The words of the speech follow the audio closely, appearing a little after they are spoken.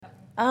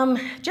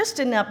Just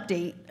an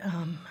update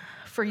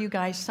for you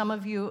guys. Some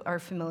of you are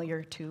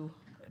familiar to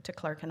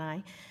Clark and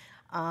I.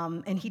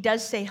 And he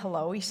does say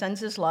hello. He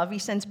sends his love. He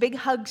sends big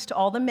hugs to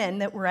all the men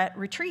that were at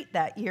retreat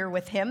that year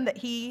with him, that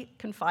he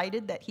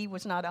confided that he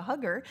was not a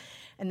hugger.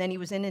 And then he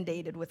was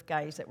inundated with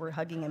guys that were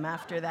hugging him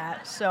after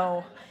that.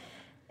 So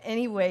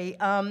anyway,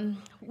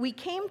 we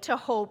came to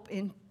Hope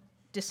in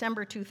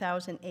December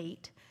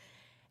 2008.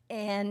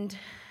 And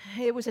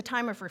it was a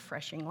time of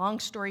refreshing. Long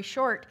story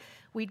short,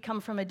 we'd come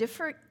from a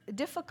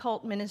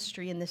difficult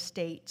ministry in the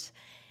States.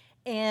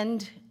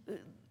 And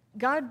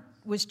God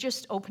was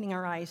just opening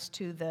our eyes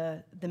to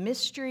the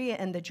mystery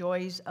and the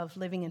joys of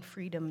living in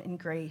freedom and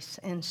grace.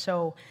 And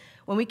so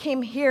when we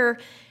came here,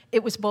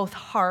 it was both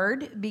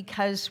hard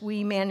because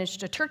we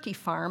managed a turkey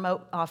farm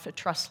out off of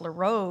Trussler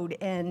Road.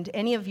 And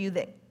any of you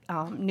that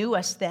knew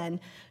us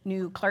then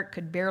knew Clark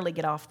could barely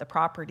get off the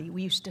property.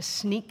 We used to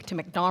sneak to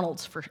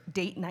McDonald's for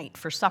date night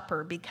for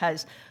supper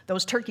because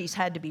those turkeys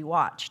had to be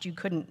watched. You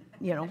couldn't,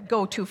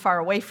 go too far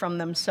away from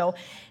them. So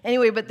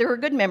anyway, but there were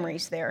good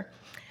memories there.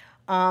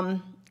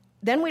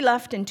 Then we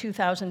left in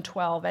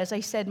 2012. As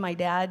I said, my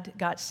dad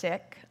got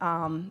sick.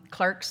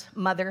 Clark's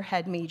mother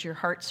had major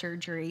heart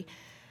surgery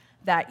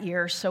that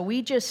year. So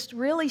we just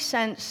really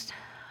sensed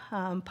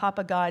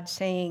Papa God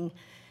saying,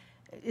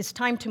 it's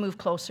time to move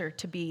closer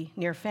to be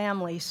near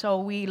family. So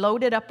we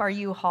loaded up our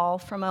U-Haul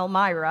from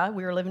Elmira.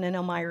 We were living in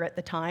Elmira at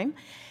the time,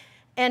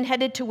 and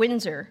headed to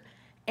Windsor.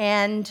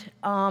 And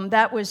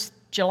that was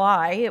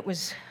July.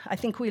 I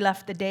think we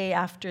left the day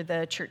after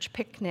the church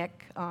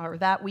picnic, or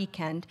that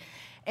weekend.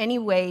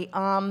 Anyway,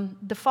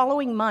 the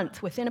following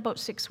month, within about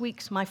 6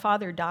 weeks, my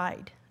father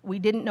died. We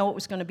didn't know it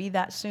was going to be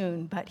that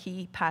soon, but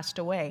he passed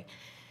away.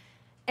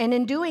 And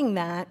in doing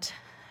that,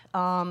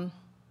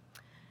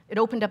 it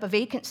opened up a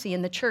vacancy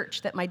in the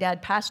church that my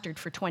dad pastored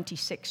for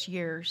 26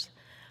 years.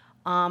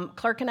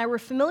 Clark and I were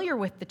familiar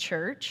with the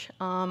church.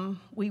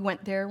 We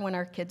went there when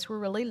our kids were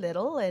really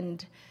little,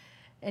 and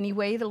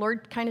anyway, the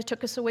Lord kind of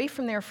took us away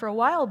from there for a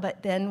while,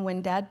 but then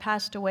when Dad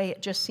passed away,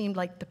 it just seemed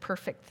like the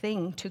perfect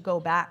thing to go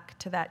back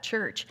to that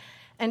church,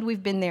 and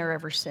we've been there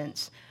ever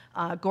since.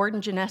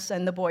 Gordon, Janessa,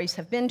 and the boys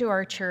have been to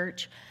our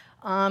church.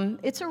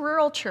 It's a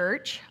rural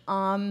church.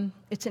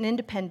 It's an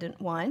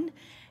independent one,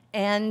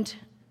 and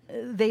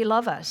they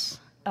love us.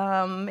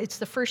 It's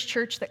the first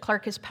church that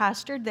Clark has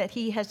pastored that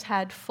he has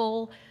had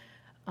full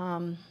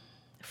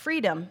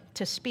freedom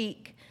to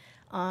speak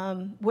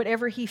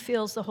whatever he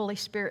feels the Holy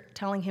Spirit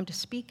telling him to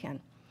speak in.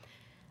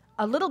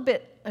 A little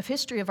bit of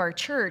history of our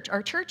church.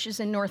 Our church is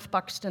in North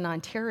Buxton,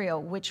 Ontario,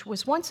 which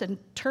was once a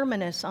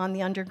terminus on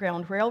the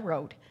Underground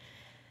Railroad.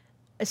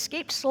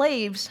 Escaped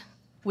slaves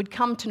would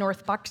come to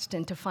North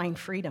Buxton to find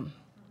freedom.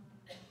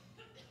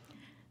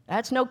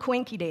 That's no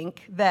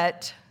coinky-dink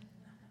that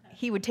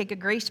he would take a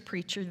grace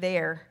preacher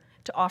there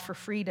to offer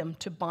freedom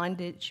to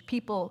bondage,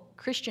 people,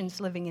 Christians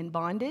living in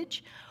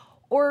bondage,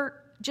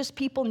 or just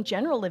people in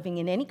general living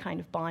in any kind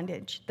of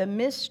bondage. The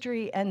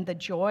mystery and the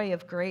joy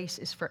of grace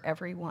is for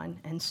everyone.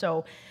 And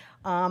so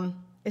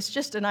it's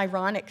just an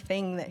ironic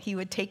thing that he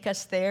would take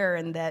us there,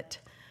 and that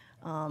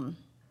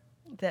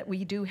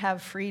we do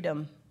have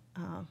freedom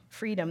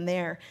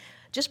there.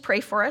 Just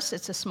pray for us.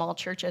 It's a small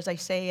church, as I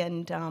say,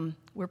 and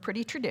we're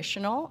pretty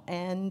traditional,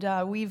 and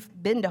we've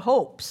been to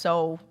Hope,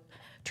 so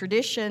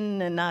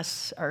tradition and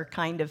us are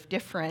kind of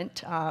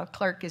different.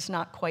 Clark is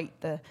not quite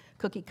the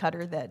cookie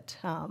cutter that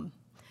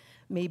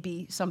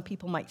maybe some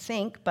people might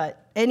think.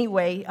 But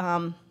anyway,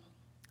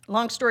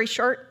 long story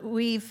short,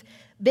 we've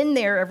been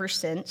there ever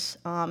since.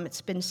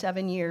 It's been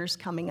 7 years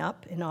coming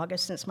up in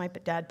August since my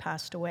dad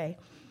passed away.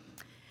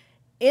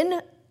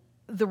 In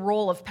the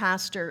role of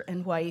pastor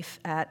and wife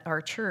at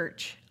our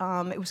church,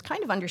 it was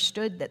kind of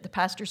understood that the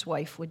pastor's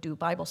wife would do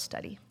Bible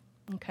study.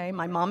 Okay,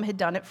 my mom had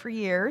done it for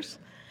years.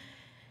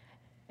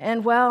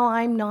 And well,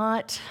 I'm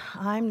not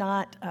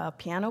a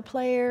piano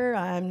player,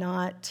 I'm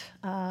not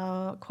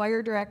a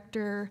choir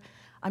director,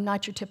 I'm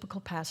not your typical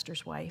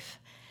pastor's wife.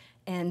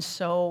 And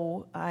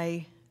so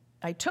I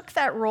took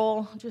that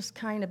role just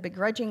kind of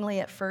begrudgingly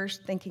at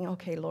first, thinking,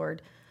 okay,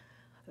 Lord,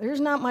 there's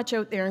not much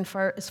out there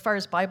as far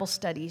as Bible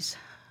studies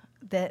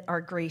that are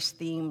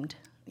grace-themed.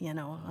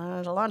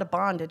 There's a lot of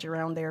bondage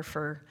around there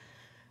for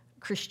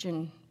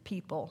Christian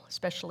people,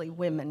 especially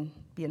women,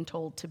 being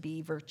told to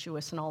be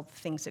virtuous and all the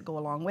things that go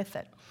along with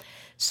it.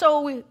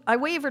 So I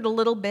wavered a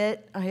little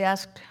bit. I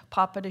asked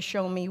Papa to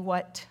show me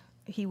what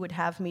he would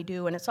have me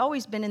do, and it's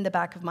always been in the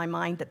back of my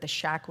mind that the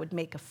Shack would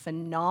make a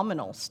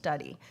phenomenal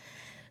study.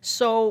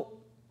 So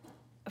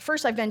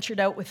first I ventured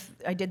out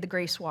I did the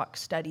Grace Walk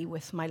study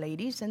with my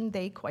ladies, and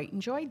they quite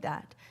enjoyed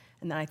that.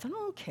 And then I thought,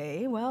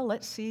 okay, well,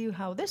 let's see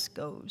how this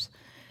goes.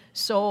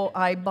 So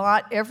I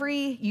bought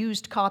every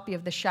used copy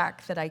of the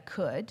Shack that I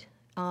could,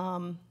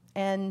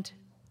 and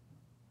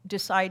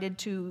decided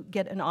to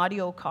get an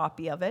audio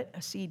copy of it,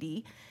 a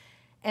CD.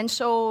 And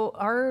so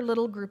our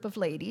little group of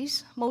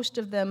ladies, most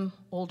of them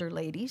older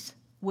ladies,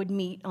 would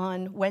meet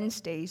on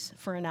Wednesdays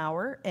for an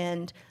hour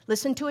and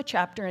listen to a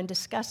chapter and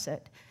discuss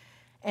it.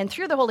 And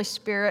through the Holy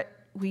Spirit,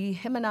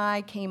 him and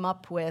I came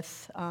up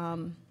with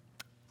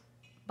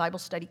Bible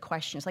study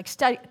questions, like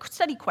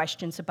study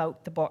questions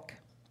about the book.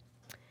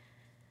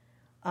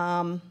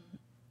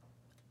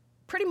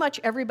 Pretty much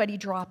everybody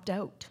dropped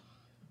out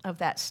of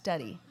that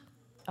study.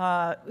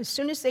 As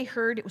soon as they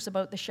heard it was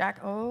about the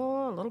shack,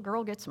 oh, a little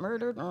girl gets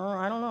murdered, oh,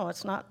 I don't know,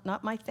 it's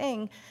not my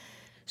thing.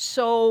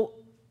 So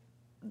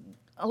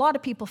a lot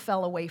of people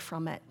fell away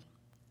from it.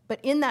 But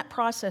in that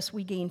process,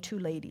 we gained 2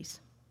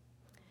 ladies.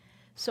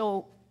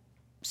 So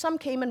some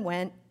came and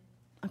went.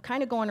 I'm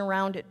kind of going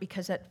around it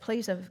because that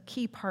plays a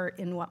key part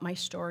in what my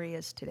story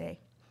is today.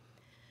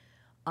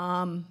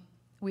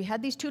 We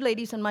had these 2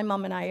 ladies, and my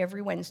mom and I,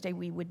 every Wednesday,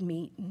 we would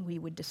meet and we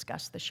would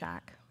discuss the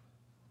shack.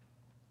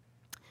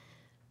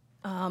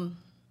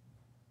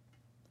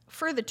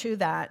 Further to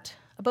that,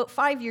 about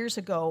 5 years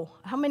ago,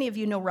 how many of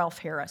you know Ralph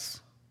Harris?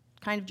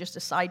 Kind of just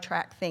a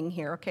sidetrack thing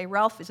here, okay?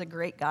 Ralph is a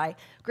great guy,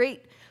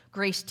 great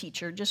grace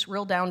teacher, just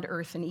real down to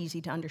earth and easy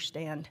to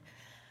understand.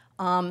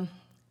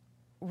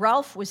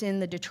 Ralph was in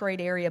the Detroit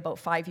area about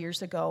 5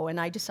 years ago, and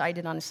I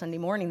decided on a Sunday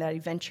morning that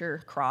I'd venture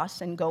across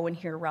and go and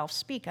hear Ralph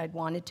speak. I'd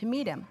wanted to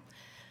meet him.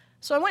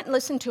 So I went and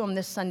listened to him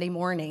this Sunday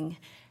morning,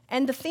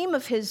 and the theme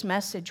of his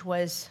message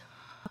was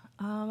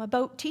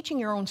about teaching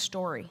your own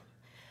story,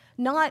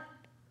 not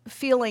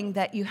feeling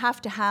that you have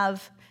to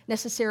have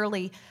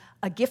necessarily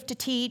a gift to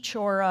teach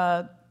or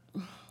a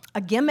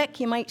gimmick,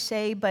 you might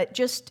say, but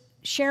just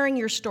sharing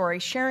your story,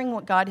 sharing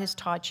what God has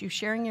taught you,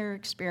 sharing your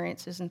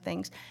experiences and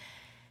things.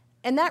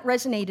 And that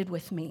resonated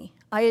with me.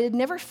 I had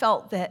never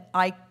felt that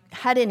I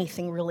had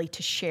anything really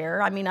to share.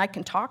 I mean, I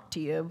can talk to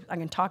you, I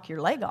can talk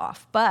your leg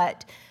off,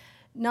 but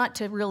not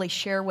to really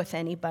share with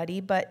anybody.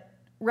 But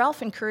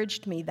Ralph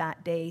encouraged me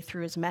that day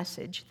through his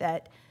message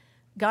that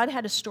God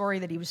had a story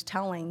that he was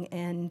telling,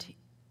 and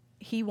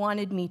he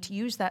wanted me to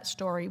use that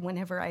story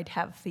whenever I'd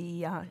have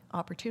the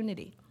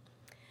opportunity.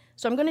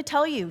 So I'm going to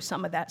tell you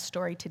some of that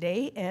story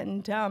today,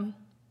 and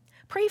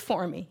pray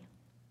for me.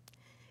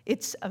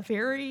 It's a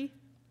very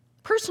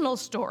personal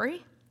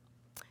story,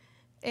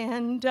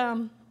 and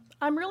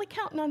I'm really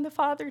counting on the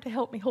Father to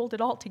help me hold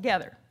it all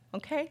together,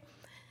 okay?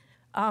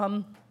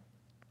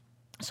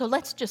 So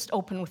let's just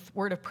open with a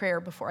word of prayer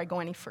before I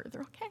go any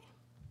further, okay?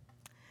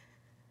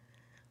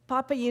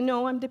 Papa, you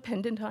know I'm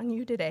dependent on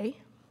you today.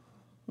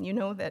 You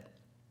know that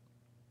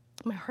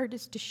my heart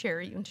is to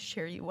share you and to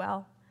share you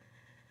well,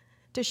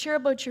 to share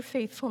about your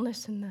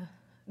faithfulness in the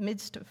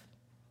midst of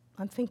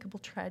unthinkable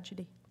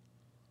tragedy.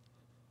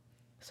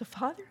 So,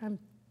 Father,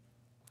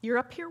 you're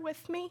up here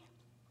with me.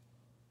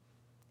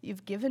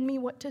 You've given me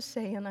what to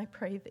say, and I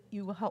pray that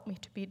you will help me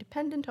to be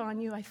dependent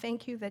on you. I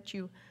thank you that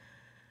you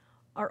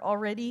are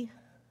already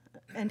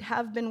and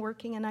have been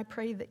working, and I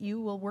pray that you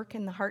will work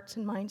in the hearts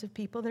and minds of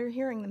people that are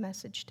hearing the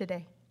message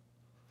today.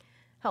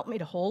 Help me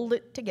to hold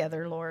it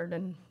together, Lord,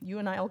 and you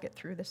and I will get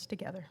through this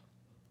together.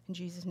 In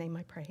Jesus' name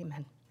I pray,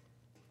 amen.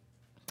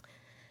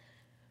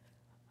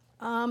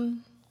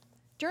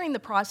 During the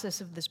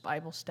process of this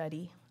Bible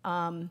study,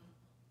 my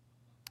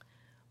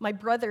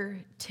brother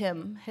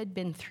Tim had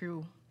been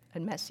through a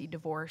messy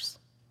divorce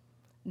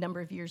a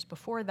number of years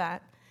before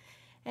that,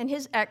 and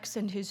his ex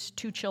and his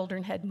 2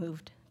 children had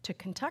moved to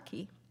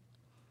Kentucky,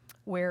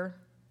 where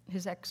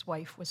his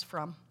ex-wife was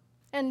from,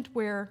 and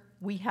where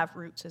we have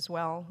roots as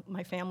well.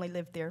 My family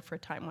lived there for a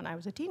time when I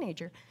was a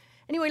teenager.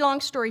 Anyway,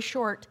 long story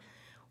short,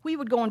 we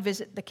would go and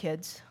visit the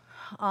kids.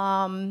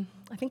 I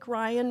think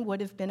Ryan would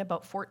have been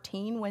about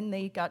 14 when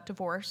they got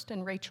divorced,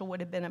 and Rachel would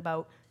have been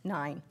about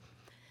 9.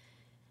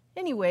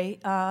 Anyway,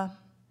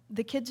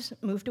 the kids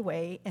moved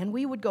away, and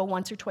we would go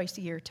once or twice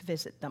a year to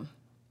visit them.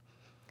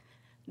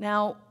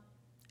 Now,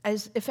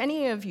 if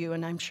any of you,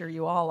 and I'm sure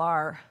you all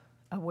are,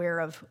 aware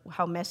of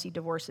how messy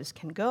divorces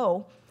can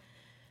go,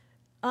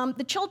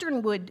 the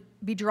children would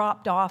be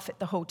dropped off at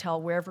the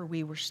hotel wherever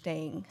we were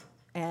staying,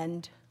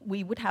 and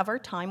we would have our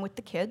time with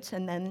the kids,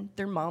 and then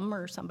their mom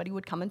or somebody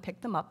would come and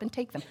pick them up and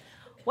take them.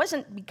 It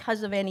wasn't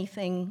because of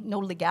anything, no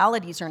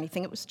legalities or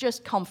anything, it was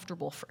just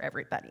comfortable for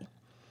everybody.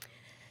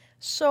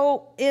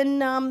 So in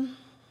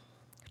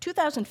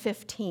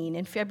 2015,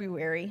 in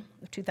February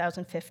of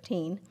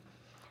 2015,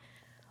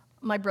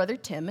 my brother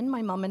Tim and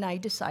my mom and I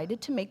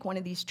decided to make one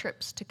of these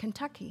trips to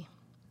Kentucky.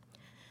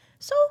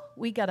 So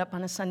we got up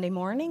on a Sunday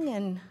morning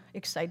and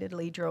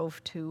excitedly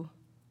drove to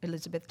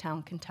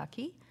Elizabethtown,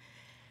 Kentucky.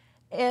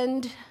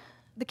 And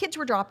the kids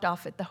were dropped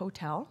off at the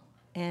hotel,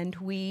 and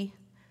we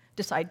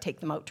decided to take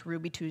them out to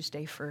Ruby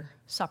Tuesday for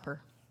supper.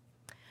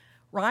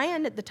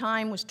 Ryan at the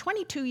time was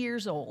 22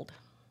 years old.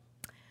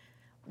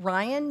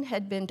 Ryan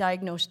had been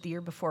diagnosed the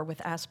year before with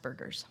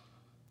Asperger's.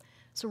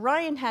 So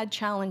Ryan had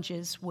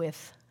challenges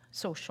with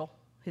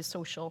his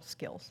social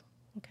skills,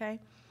 okay?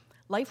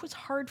 Life was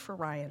hard for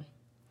Ryan.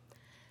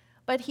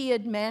 But he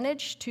had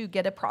managed to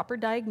get a proper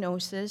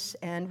diagnosis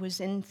and was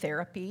in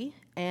therapy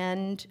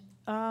and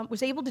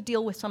was able to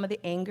deal with some of the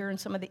anger and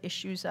some of the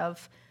issues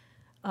of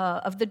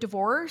the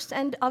divorce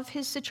and of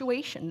his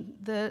situation,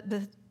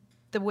 the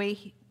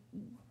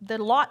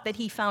lot that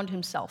he found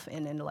himself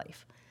in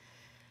life.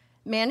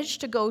 Managed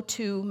to go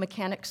to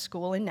mechanic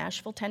school in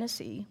Nashville,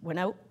 Tennessee, went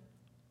out,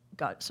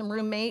 got some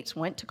roommates,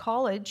 went to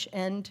college,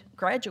 and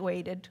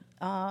graduated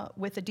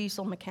with a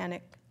diesel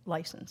mechanic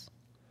license.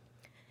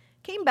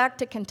 Came back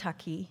to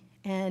Kentucky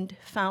and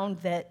found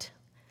that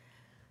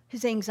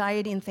his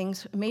anxiety and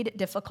things made it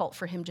difficult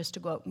for him just to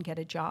go out and get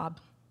a job.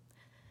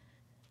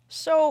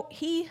 So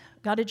he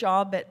got a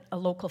job at a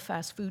local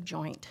fast food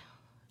joint.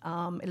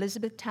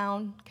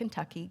 Elizabethtown,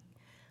 Kentucky,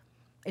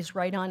 is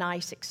right on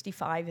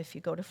I-65 if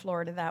you go to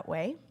Florida that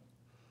way.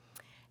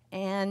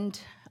 And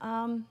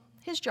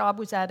his job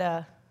was at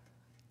a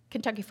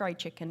Kentucky Fried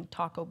Chicken,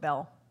 Taco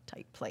Bell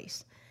type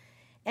place.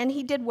 And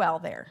he did well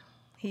there.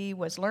 He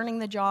was learning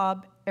the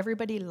job.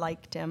 Everybody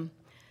liked him.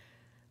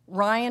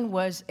 Ryan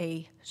was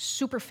a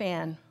super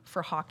fan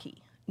for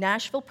hockey.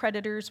 Nashville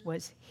Predators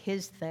was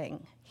his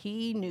thing.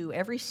 He knew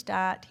every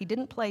stat. He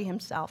didn't play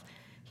himself.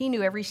 He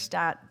knew every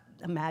stat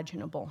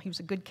imaginable. He was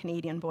a good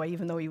Canadian boy,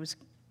 even though he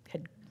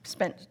had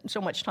spent so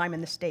much time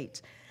in the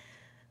States.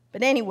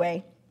 But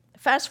anyway,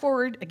 fast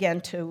forward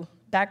again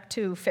back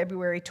to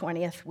February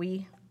 20th.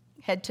 We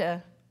head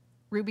to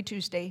Ruby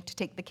Tuesday to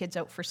take the kids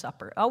out for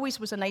supper. Always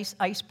was a nice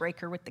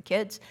icebreaker with the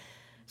kids,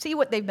 see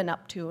what they've been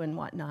up to and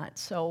whatnot.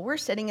 So we're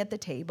sitting at the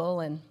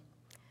table, and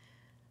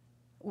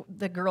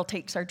the girl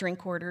takes our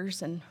drink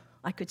orders, and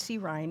I could see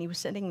Ryan. He was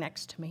sitting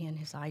next to me, and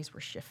his eyes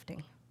were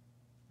shifting.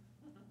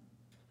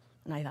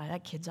 And I thought,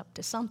 that kid's up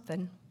to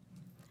something.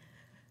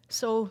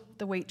 So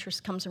the waitress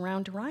comes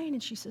around to Ryan,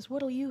 and she says,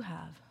 "What'll you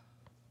have?"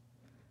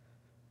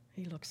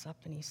 He looks up,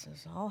 and he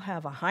says, "I'll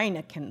have a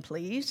Heineken,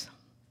 please."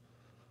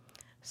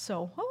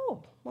 So,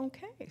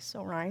 okay,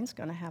 so Ryan's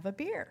going to have a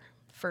beer.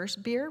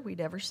 First beer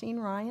we'd ever seen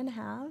Ryan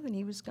have, and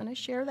he was going to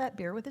share that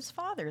beer with his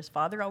father. His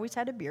father always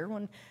had a beer,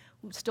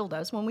 still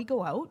does when we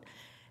go out.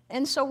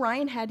 And so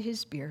Ryan had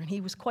his beer, and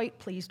he was quite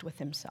pleased with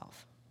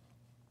himself.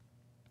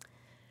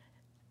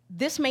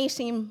 This may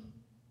seem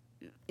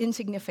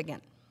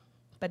insignificant,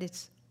 but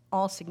it's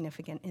all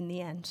significant in the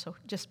end, so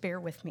just bear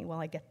with me while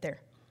I get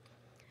there.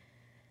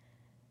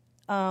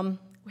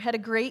 We had a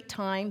great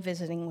time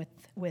visiting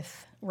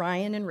with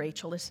Ryan and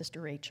Rachel, his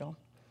sister Rachel.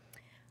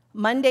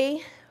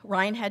 Monday,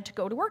 Ryan had to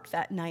go to work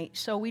that night,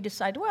 so we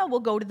decided, well, we'll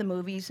go to the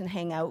movies and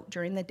hang out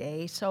during the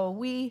day. So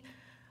we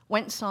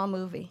went and saw a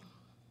movie.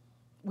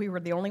 We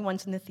were the only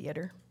ones in the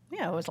theater.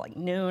 Yeah, it was like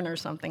noon or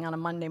something on a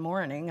Monday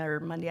morning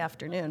or Monday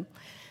afternoon.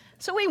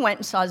 So we went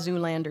and saw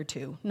Zoolander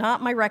 2.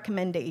 Not my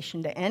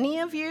recommendation to any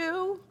of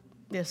you,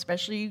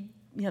 especially,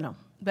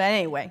 But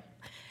anyway,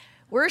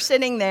 we're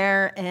sitting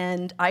there,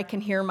 and I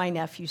can hear my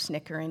nephew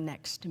snickering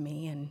next to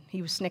me, and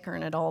he was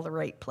snickering at all the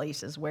right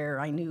places where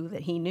I knew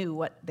that he knew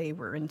what they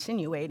were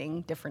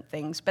insinuating, different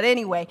things. But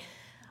anyway,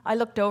 I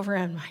looked over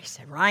and I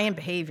said, "Ryan,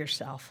 behave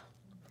yourself."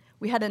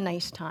 We had a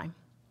nice time.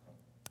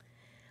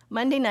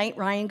 Monday night,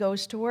 Ryan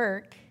goes to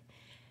work,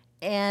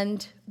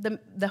 and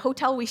the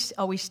hotel we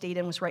always stayed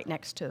in was right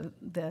next to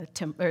the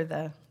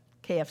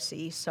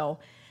KFC, so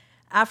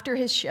after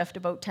his shift,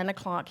 about 10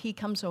 o'clock, he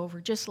comes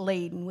over just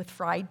laden with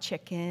fried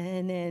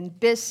chicken and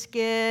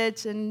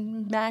biscuits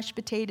and mashed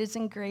potatoes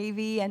and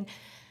gravy, and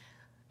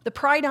the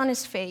pride on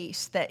his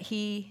face that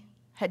he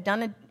had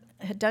done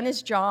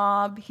his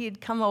job. He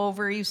had come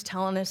over. He was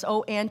telling us,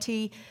 "Oh,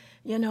 Auntie,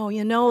 you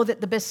know that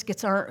the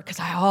biscuits aren't, because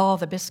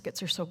the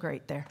biscuits are so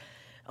great there.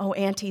 Oh,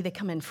 Auntie, they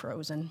come in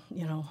frozen,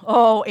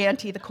 Oh,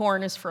 Auntie, the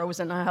corn is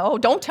frozen. Oh,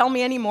 don't tell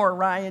me anymore,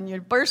 Ryan.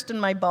 You're bursting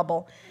my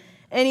bubble."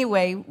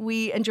 Anyway,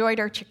 we enjoyed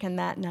our chicken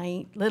that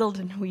night. Little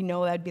did we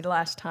know that'd be the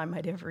last time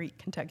I'd ever eat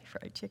Kentucky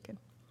Fried Chicken.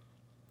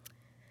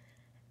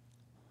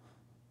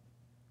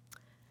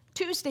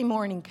 Tuesday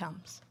morning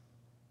comes,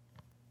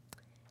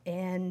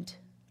 and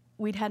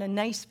we'd had a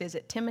nice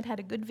visit. Tim had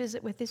a good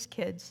visit with his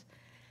kids.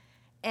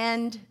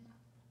 And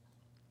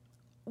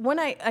when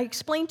I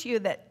explained to you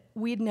that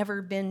we'd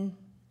never been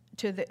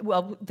to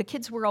the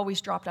kids were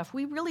always dropped off.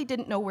 We really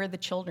didn't know where the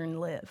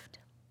children lived.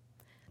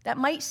 That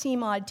might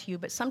seem odd to you,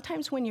 but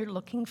sometimes when you're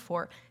looking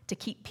to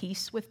keep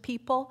peace with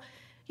people,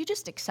 you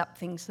just accept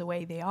things the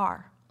way they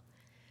are.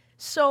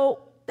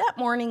 So that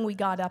morning we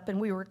got up and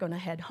we were going to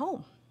head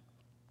home.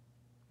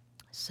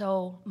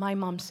 So my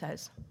mom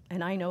says,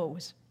 and I know it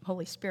was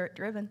Holy Spirit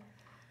driven,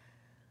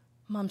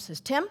 Mom says,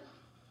 "Tim,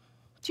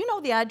 do you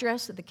know the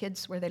address of the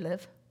kids where they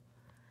live?"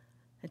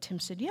 And Tim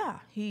said, "Yeah."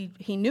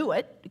 He knew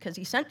it because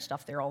he sent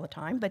stuff there all the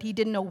time, but he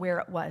didn't know where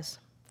it was.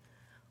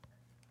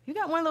 "You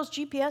got one of those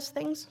GPS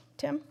things,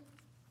 Tim?"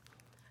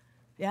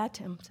 "Yeah,"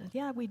 Tim said.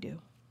 "Yeah, we do.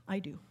 I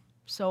do."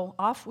 So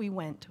off we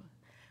went.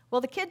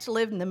 Well, the kids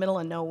lived in the middle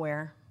of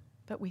nowhere,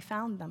 but we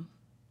found them.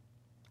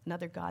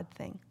 Another God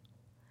thing.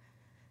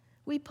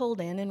 We pulled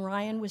in, and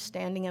Ryan was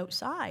standing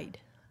outside.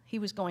 He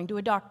was going to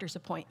a doctor's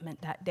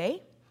appointment that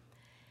day.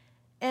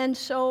 And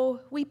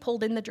so we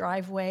pulled in the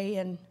driveway,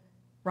 and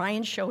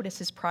Ryan showed us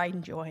his pride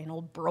and joy, an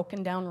old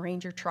broken-down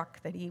Ranger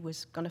truck that he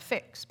was going to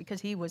fix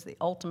because he was the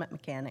ultimate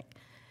mechanic.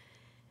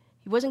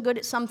 He wasn't good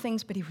at some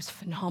things, but he was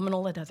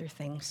phenomenal at other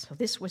things. So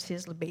this was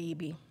his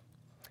baby.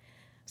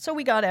 So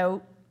we got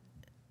out,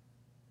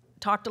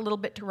 talked a little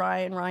bit to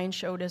Ryan. Ryan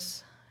showed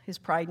us his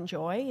pride and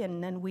joy,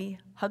 and then we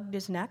hugged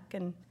his neck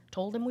and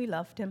told him we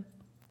loved him.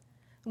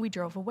 And we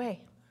drove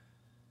away.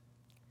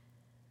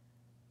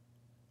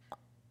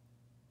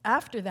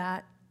 After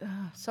that,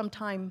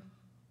 sometime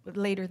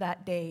later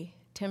that day,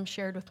 Tim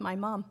shared with my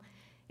mom,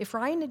 if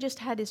Ryan had just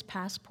had his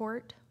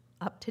passport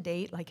up to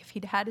date, like if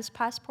he'd had his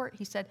passport,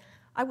 he said,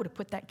 I would have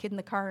put that kid in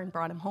the car and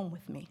brought him home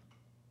with me.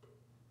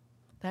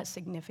 That's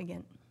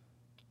significant.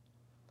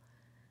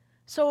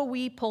 So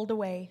we pulled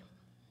away.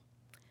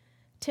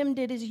 Tim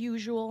did his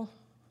usual,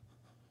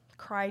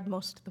 cried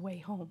most of the way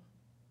home.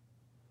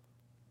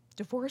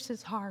 Divorce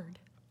is hard.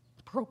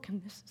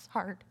 Brokenness is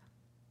hard.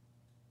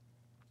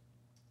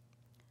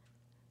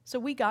 So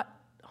we got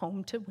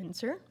home to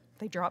Windsor.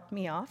 They dropped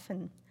me off,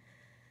 and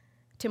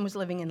Tim was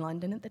living in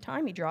London at the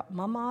time. He dropped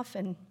Mom off,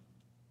 and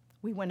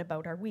we went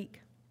about our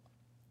week.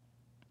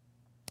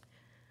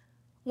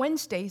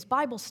 Wednesday's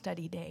Bible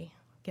study day.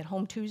 Get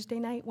home Tuesday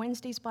night,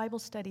 Wednesday's Bible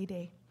study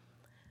day.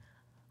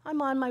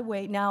 I'm on my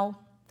way. Now,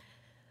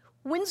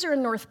 Windsor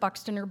and North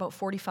Buxton are about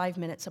 45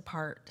 minutes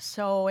apart.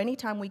 So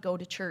anytime we go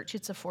to church,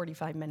 it's a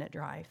 45-minute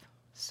drive.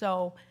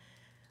 So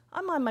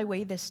I'm on my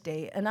way this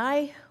day, and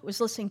I was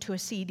listening to a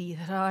CD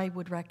that I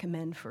would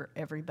recommend for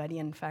everybody.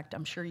 In fact,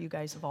 I'm sure you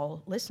guys have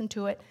all listened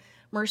to it.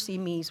 Mercy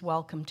Me's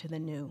Welcome to the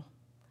New.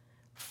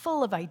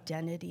 Full of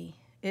identity.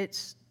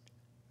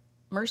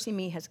 Mercy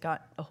Me has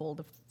got a hold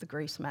of the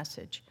grace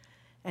message.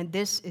 And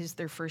this is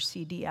their first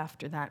CD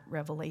after that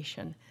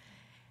revelation.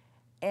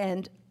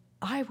 And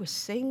I was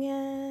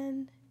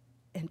singing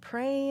and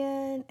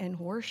praying and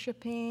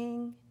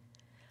worshiping.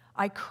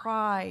 I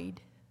cried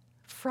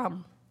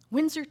from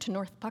Windsor to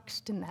North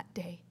Buxton that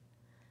day.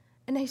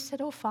 And I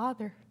said, oh,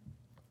 Father,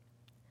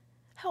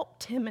 help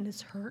Tim in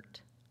his hurt.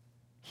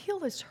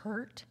 Heal his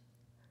hurt.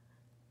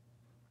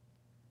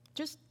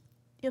 Just,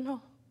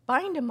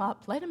 bind him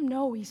up. Let him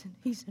know he's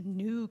a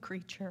new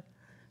creature.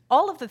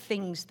 All of the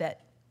things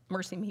that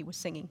Mercy Me was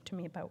singing to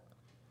me about.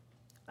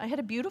 I had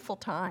a beautiful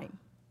time.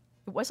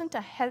 It wasn't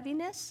a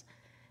heaviness.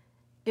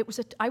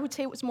 I would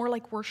say it was more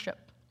like worship.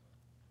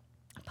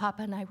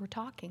 Papa and I were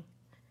talking.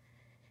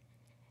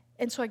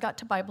 And so I got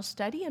to Bible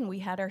study, and we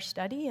had our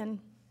study, and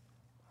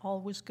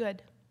all was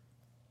good.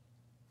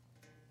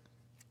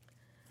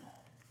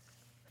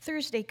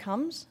 Thursday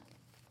comes.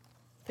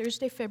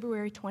 Thursday,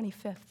 February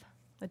 25th,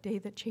 the day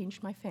that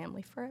changed my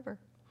family forever.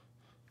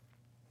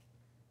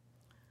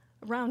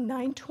 Around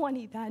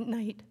 9:20 that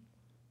night,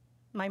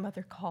 my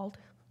mother called.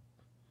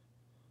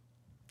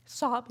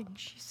 Sobbing,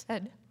 she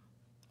said,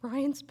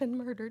 Ryan's been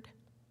murdered.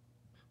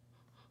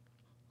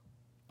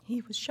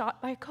 He was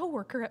shot by a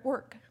coworker at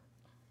work.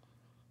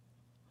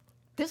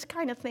 This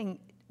kind of thing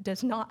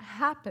does not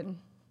happen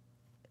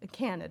in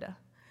Canada.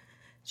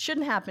 It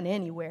shouldn't happen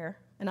anywhere,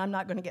 and I'm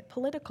not going to get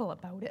political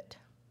about it.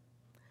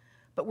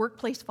 But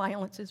workplace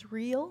violence is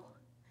real,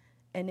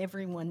 and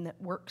everyone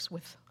that works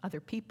with other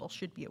people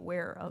should be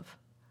aware of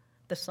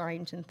the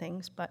signs and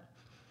things. But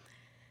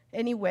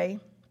anyway,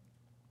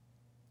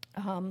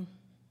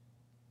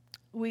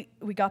 we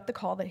got the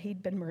call that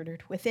he'd been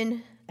murdered.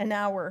 Within an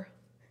hour,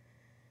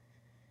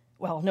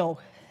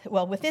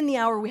 within the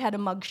hour we had a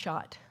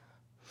mugshot.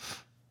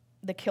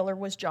 The killer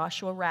was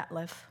Joshua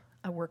Ratliff,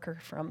 a worker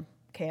from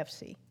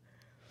KFC.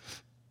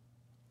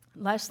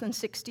 Less than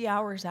 60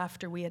 hours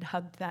after we had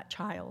hugged that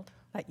child,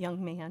 that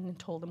young man, and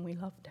told him we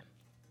loved him.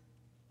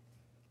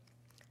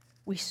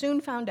 We soon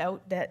found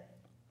out that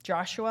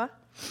Joshua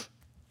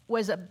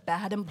was a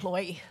bad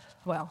employee.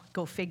 Well,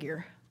 go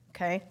figure,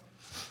 okay?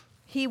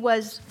 He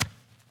was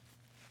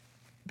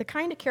the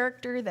kind of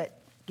character that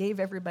gave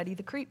everybody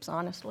the creeps,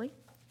 honestly.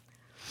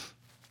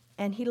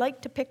 And he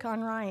liked to pick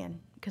on Ryan,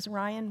 because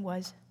Ryan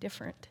was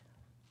different.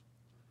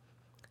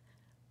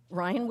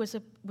 Ryan was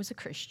a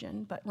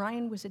Christian, but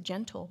Ryan was a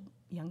gentle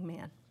young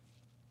man.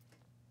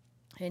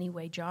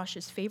 Anyway,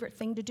 Josh's favorite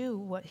thing to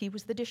do, he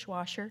was the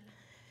dishwasher.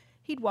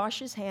 He'd wash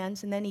his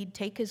hands, and then he'd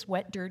take his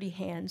wet, dirty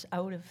hands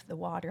out of the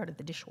water, out of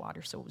the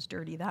dishwater, so it was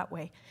dirty that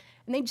way.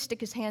 And they'd stick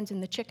his hands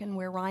in the chicken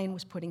where Ryan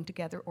was putting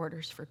together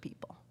orders for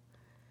people.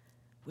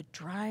 Would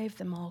drive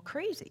them all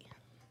crazy.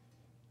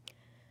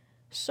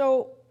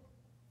 So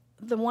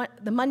the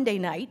Monday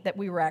night that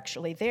we were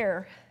actually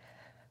there,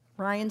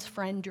 Ryan's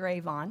friend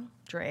Dre,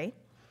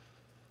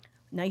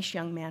 nice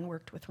young man,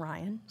 worked with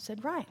Ryan,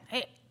 said, Ryan,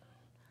 hey,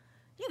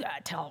 you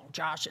gotta tell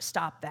Josh to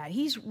stop that.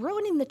 He's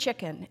ruining the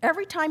chicken.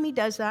 Every time he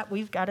does that,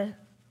 we've got to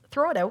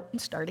throw it out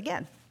and start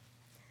again.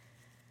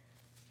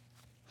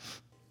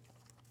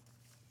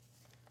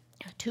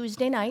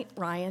 Tuesday night,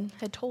 Ryan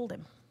had told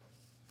him,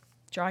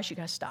 Josh, you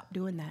gotta stop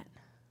doing that.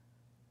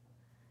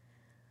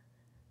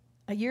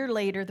 A year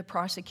later, the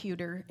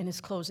prosecutor in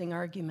his closing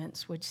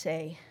arguments would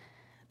say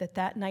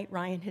that night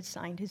Ryan had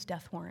signed his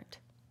death warrant.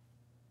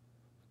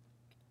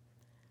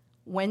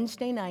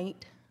 Wednesday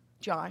night,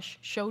 Josh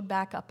showed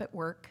back up at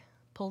work,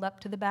 pulled up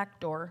to the back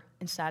door,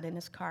 and sat in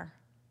his car.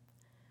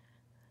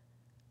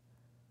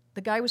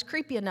 The guy was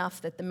creepy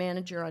enough that the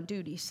manager on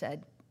duty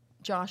said,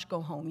 Josh,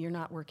 go home. You're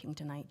not working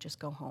tonight. Just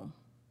go home.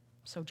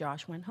 So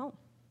Josh went home,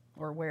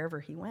 or wherever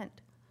he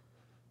went.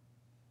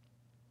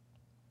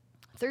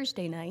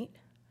 Thursday night,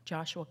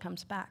 Joshua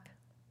comes back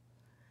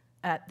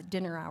at the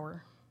dinner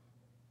hour,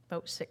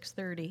 about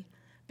 6:30.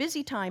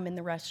 Busy time in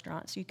the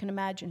restaurant, so you can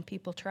imagine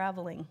people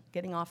traveling,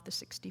 getting off the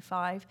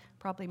 65,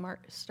 probably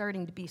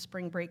starting to be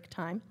spring break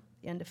time,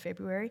 the end of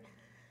February.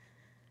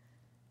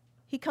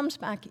 He comes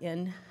back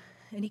in,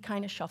 and he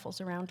kind of shuffles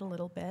around a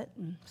little bit,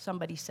 and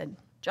somebody said,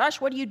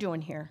 "Josh, what are you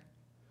doing here?"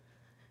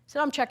 He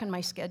said, "I'm checking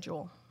my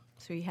schedule."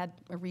 So he had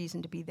a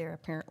reason to be there,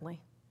 apparently.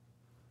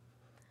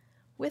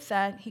 With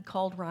that, he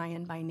called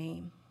Ryan by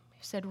name.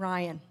 He said,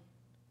 "Ryan."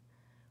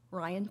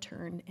 Ryan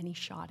turned, and he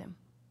shot him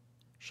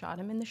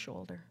in the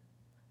shoulder.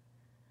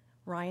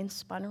 Ryan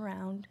spun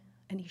around,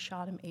 and he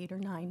shot him 8 or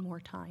 9 more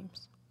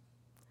times.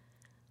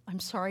 I'm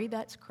sorry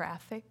that's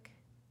graphic.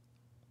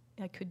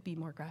 I could be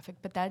more graphic,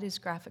 but that is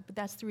graphic. But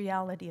that's the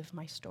reality of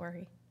my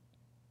story.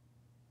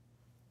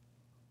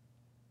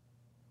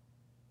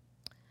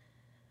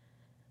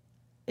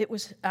 It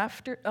was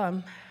after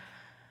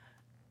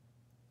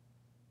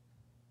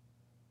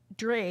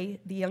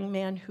Dre, the young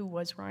man who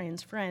was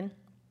Ryan's friend,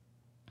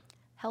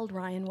 held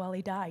Ryan while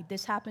he died.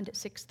 This happened at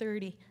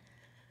 6:30.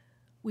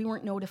 We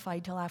weren't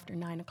notified till after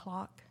 9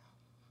 o'clock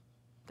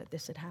that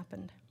this had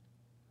happened.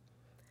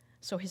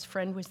 So his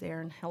friend was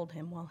there and held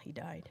him while he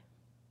died.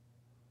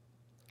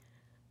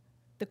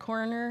 The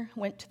coroner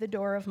went to the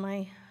door of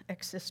my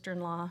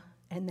ex-sister-in-law,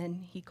 and then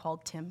he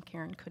called Tim.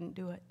 Karen couldn't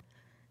do it.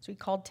 So he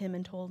called Tim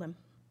and told him.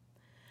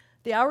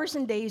 The hours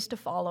and days to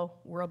follow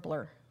were a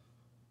blur.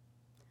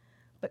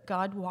 But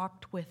God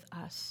walked with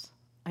us.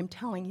 I'm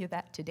telling you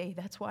that today.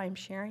 That's why I'm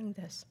sharing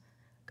this.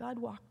 God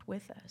walked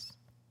with us.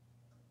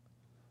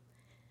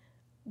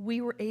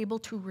 We were able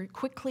to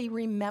quickly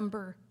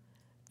remember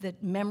the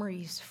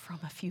memories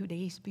from a few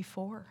days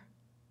before.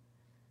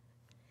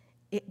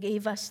 It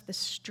gave us the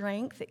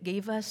strength. It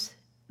gave us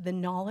the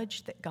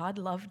knowledge that God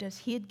loved us.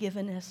 He had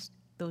given us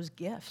those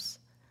gifts.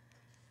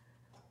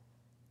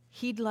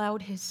 He'd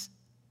allowed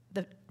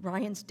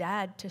Ryan's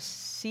dad to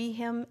see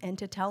him and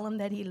to tell him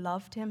that he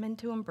loved him and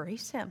to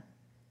embrace him.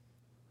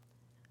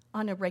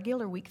 On a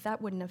regular week,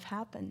 that wouldn't have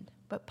happened,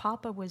 but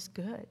Papa was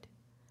good.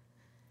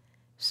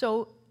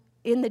 So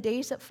in the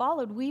days that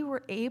followed, we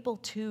were able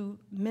to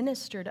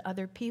minister to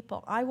other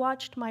people. I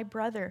watched my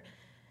brother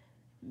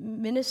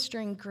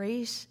ministering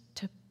grace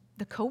to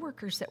the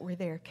coworkers that were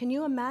there. Can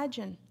you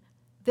imagine?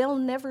 They'll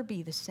never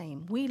be the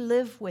same. We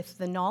live with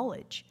the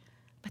knowledge,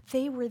 but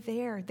they were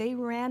there. They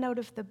ran out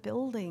of the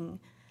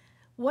building.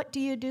 What do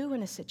you do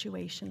in a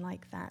situation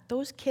like that?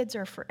 Those kids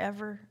are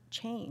forever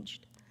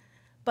changed.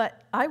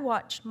 But I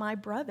watched my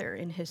brother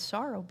in his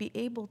sorrow be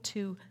able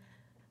to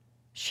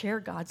share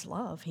God's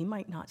love. He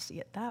might not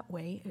see it that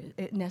way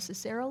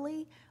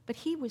necessarily, but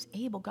he was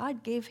able.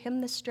 God gave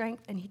him the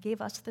strength, and he gave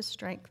us the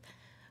strength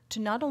to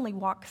not only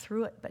walk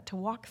through it, but to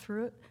walk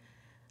through it,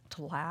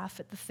 to laugh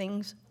at the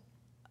things.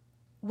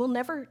 We'll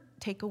never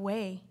take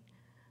away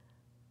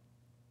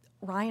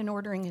Ryan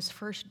ordering his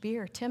first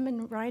beer. Tim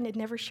and Ryan had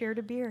never shared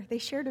a beer. They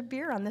shared a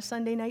beer on the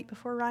Sunday night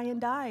before Ryan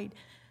died.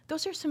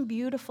 Those are some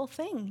beautiful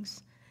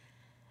things.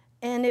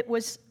 And it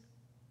was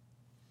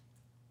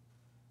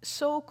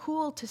so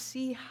cool to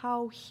see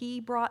how he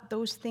brought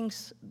those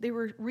things. They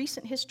were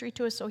recent history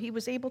to us, so he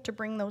was able to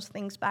bring those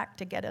things back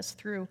to get us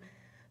through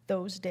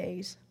those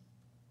days.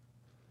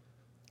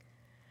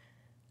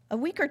 A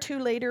week or two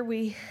later,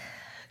 we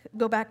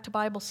go back to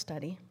Bible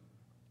study.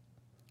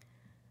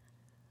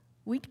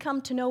 We'd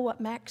come to know what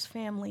Mac's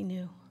family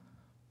knew.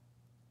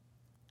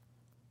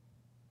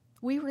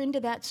 We were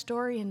into that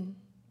story and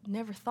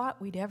never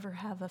thought we'd ever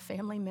have a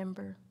family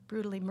member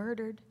brutally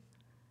murdered.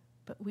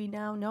 But we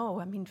now know.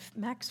 I mean,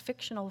 Mac's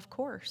fictional, of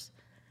course,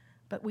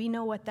 but we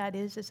know what that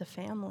is as a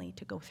family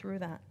to go through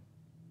that.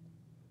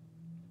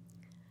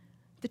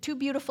 The 2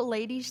 beautiful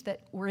ladies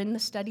that were in the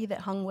study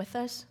that hung with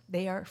us,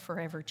 they are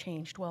forever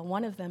changed. Well,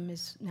 one of them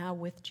is now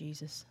with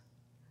Jesus.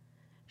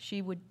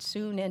 She would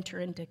soon enter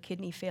into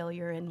kidney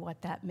failure and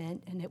what that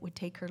meant, and it would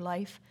take her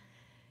life.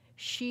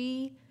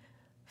 She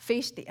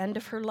faced the end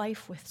of her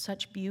life with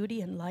such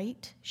beauty and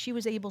light. She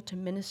was able to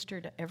minister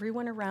to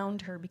everyone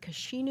around her because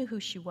she knew who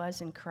she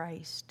was in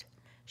Christ.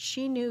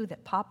 She knew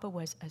that Papa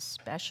was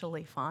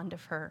especially fond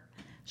of her.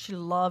 She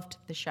loved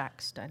the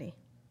shack study.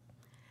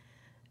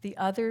 The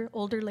other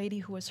older lady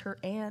who was her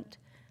aunt,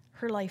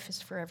 her life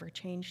is forever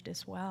changed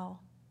as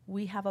well.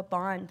 We have a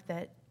bond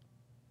that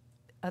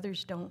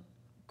others don't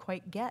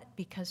quite get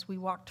because we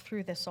walked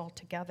through this all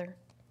together.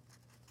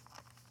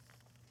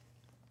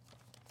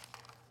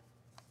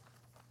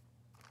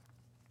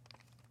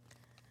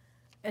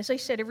 As I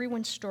said,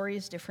 everyone's story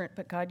is different,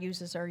 but God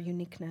uses our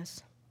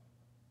uniqueness.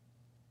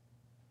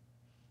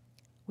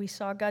 We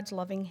saw God's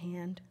loving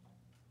hand.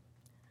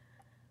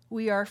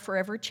 We are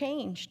forever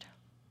changed.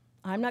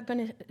 I'm not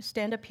going to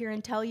stand up here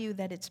and tell you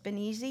that it's been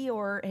easy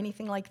or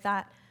anything like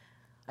that.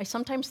 I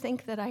sometimes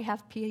think that I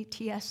have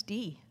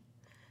PTSD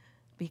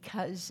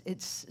because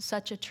it's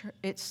such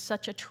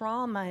a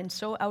trauma and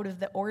so out of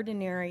the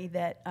ordinary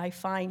that I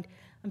find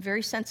I'm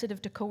very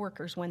sensitive to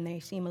coworkers when they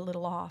seem a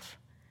little off.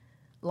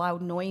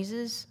 Loud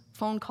noises,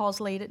 phone calls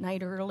late at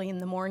night or early in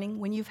the morning.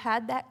 When you've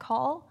had that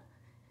call,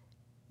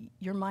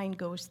 your mind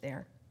goes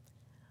there.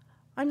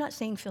 I'm not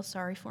saying feel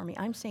sorry for me.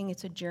 I'm saying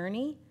it's a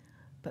journey,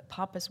 but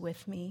Papa's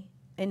with me.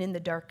 And in the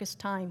darkest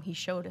time, he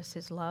showed us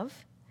his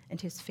love and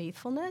his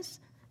faithfulness,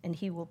 and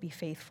he will be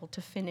faithful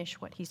to finish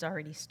what he's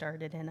already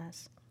started in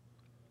us.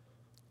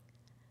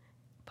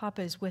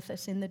 Papa is with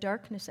us in the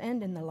darkness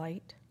and in the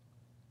light.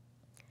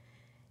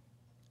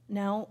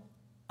 Now,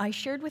 I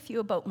shared with you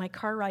about my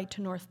car ride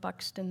to North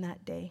Buxton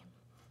that day,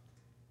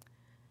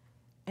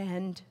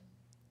 and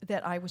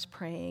that I was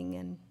praying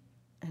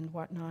and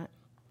whatnot.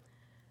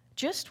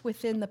 Just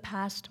within the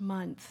past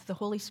month, the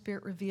Holy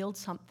Spirit revealed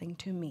something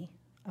to me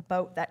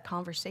about that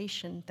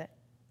conversation that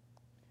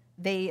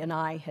they and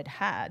I had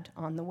had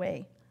on the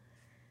way.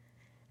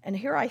 And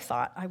here I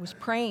thought I was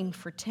praying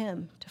for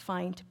Tim to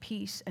find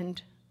peace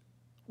and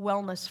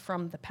wellness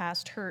from the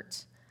past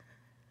hurts.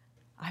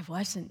 I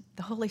wasn't.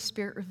 The Holy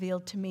Spirit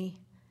revealed to me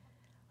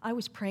I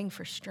was praying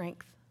for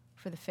strength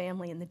for the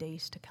family in the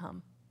days to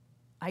come.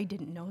 I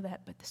didn't know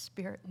that, but the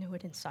Spirit knew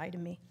it inside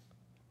of me.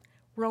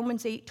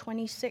 Romans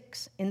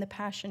 8:26 in the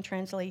Passion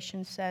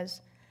Translation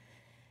says,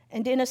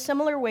 "And in a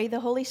similar way,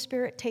 the Holy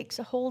Spirit takes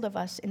a hold of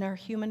us in our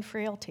human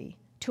frailty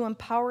to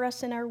empower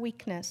us in our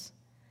weakness.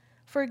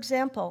 For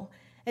example,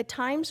 at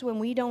times when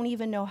we don't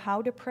even know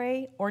how to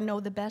pray or know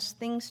the best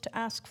things to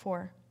ask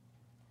for.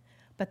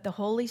 But the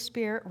Holy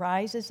Spirit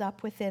rises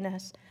up within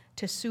us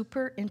to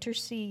super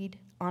intercede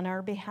on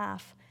our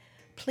behalf,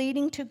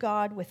 pleading to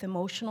God with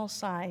emotional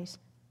sighs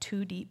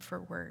too deep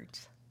for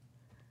words."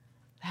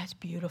 That's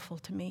beautiful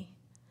to me,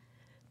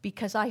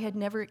 because I had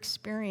never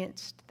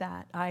experienced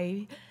that.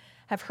 I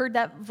have heard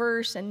that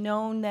verse and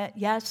known that,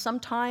 yes,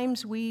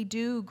 sometimes we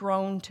do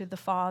groan to the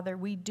Father.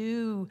 We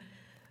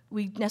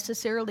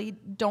necessarily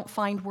don't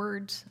find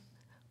words.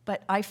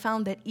 But I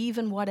found that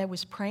even what I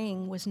was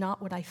praying was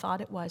not what I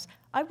thought it was.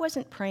 I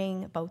wasn't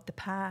praying about the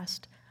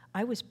past.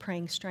 I was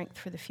praying strength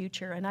for the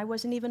future, and I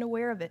wasn't even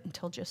aware of it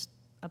until just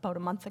about a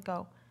month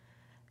ago.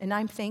 And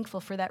I'm thankful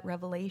for that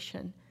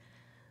revelation,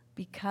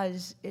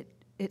 because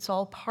it's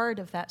all part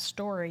of that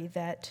story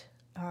that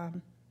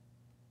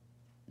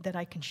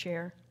I can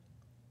share.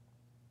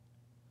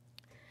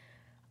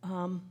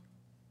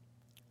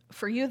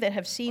 For you that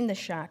have seen the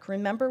shack,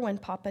 remember when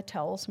Papa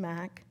tells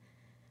Mac,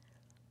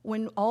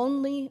 when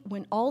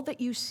all that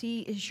you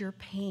see is your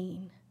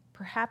pain,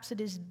 perhaps it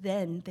is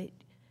then that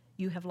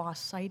you have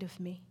lost sight of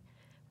me.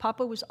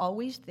 Papa was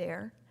always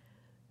there,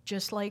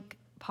 just like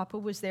Papa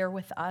was there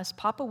with us.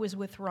 Papa was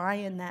with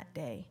Ryan that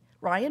day.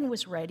 Ryan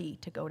was ready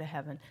to go to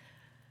heaven.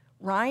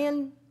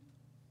 Ryan,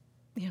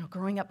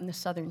 growing up in the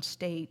southern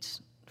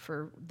states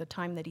for the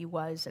time that he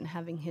was and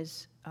having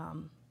his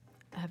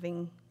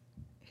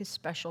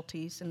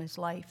specialties in his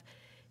life,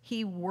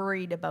 he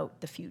worried about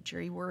the future.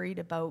 He worried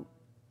about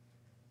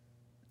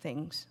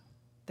things,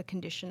 the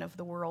condition of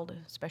the world,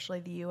 especially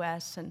the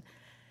U.S.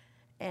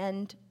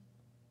 And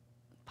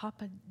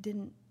Papa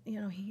didn't,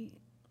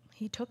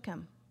 he took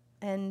him.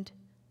 And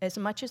as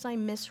much as I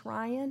miss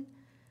Ryan,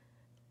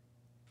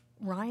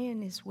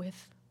 Ryan is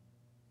with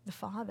the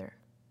Father.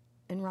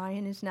 And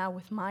Ryan is now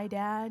with my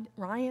dad.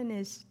 Ryan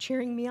is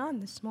cheering me on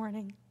this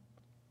morning.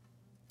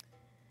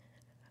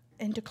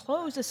 And to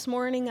close this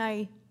morning,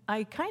 I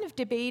kind of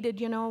debated,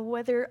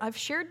 whether I've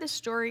shared this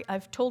story.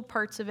 I've told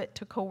parts of it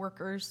to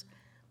coworkers,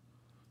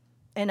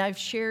 and I've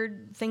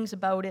shared things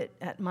about it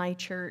at my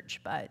church,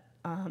 but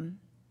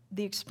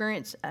the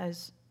experience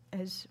as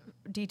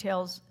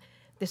details,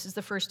 this is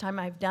the first time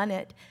I've done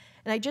it.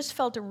 And I just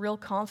felt a real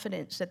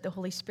confidence that the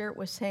Holy Spirit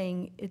was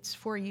saying, it's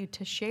for you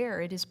to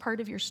share. It is part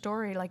of your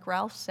story, like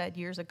Ralph said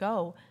years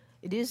ago.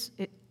 It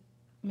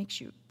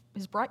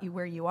has brought you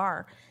where you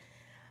are.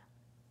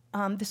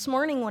 This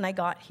morning when I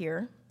got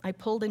here, I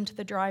pulled into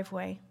the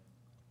driveway,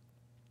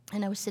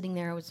 and I was sitting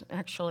there. It was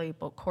actually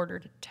about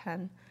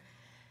 9:45,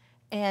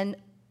 and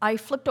I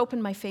flipped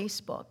open my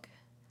Facebook,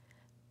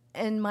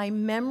 and my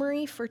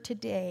memory for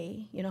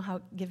today, how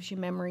it gives you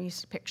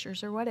memories,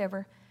 pictures or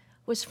whatever,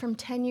 was from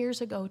 10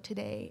 years ago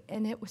today,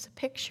 and it was a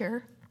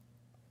picture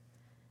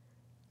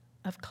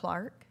of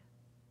Clark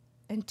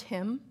and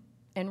Tim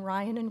and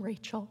Ryan and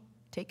Rachel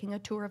taking a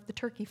tour of the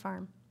turkey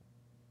farm,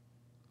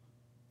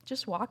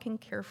 just walking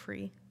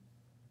carefree.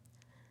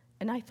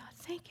 And I thought,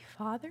 thank you,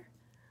 Father.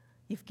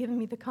 You've given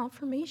me the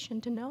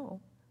confirmation to know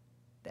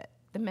that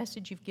the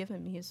message you've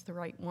given me is the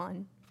right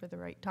one for the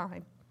right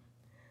time.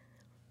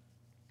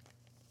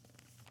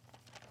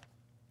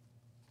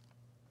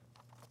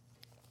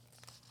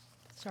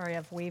 Sorry,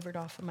 I've wavered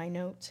off of my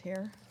notes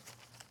here.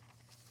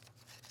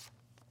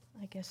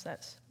 I guess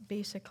that's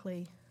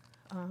basically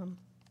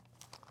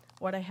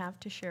what I have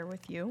to share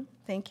with you.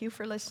 Thank you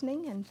for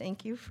listening, and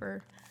thank you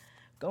for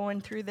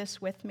going through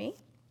this with me.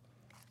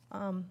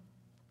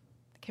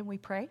 Can we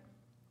pray?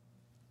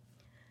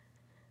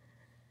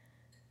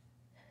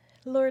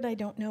 Lord, I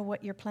don't know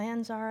what your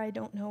plans are. I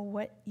don't know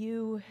what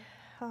you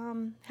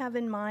have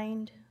in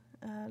mind.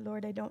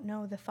 Lord, I don't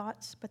know the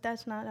thoughts, but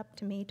that's not up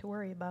to me to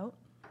worry about.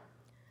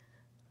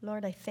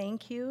 Lord, I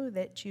thank you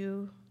that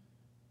you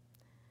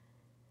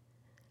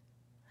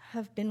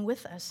have been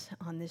with us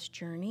on this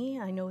journey.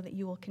 I know that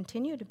you will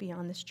continue to be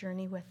on this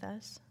journey with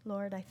us.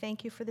 Lord, I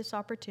thank you for this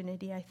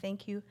opportunity. I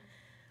thank you,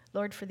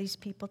 Lord, for these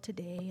people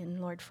today, and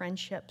Lord,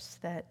 friendships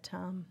that,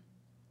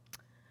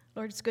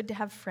 Lord, it's good to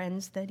have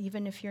friends that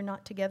even if you're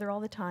not together all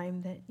the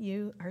time, that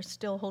you are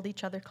still hold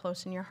each other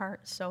close in your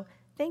heart. So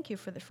thank you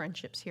for the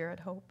friendships here at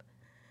Hope.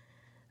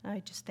 I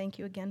just thank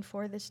you again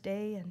for this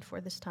day and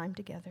for this time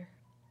together.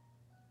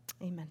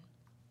 Amen.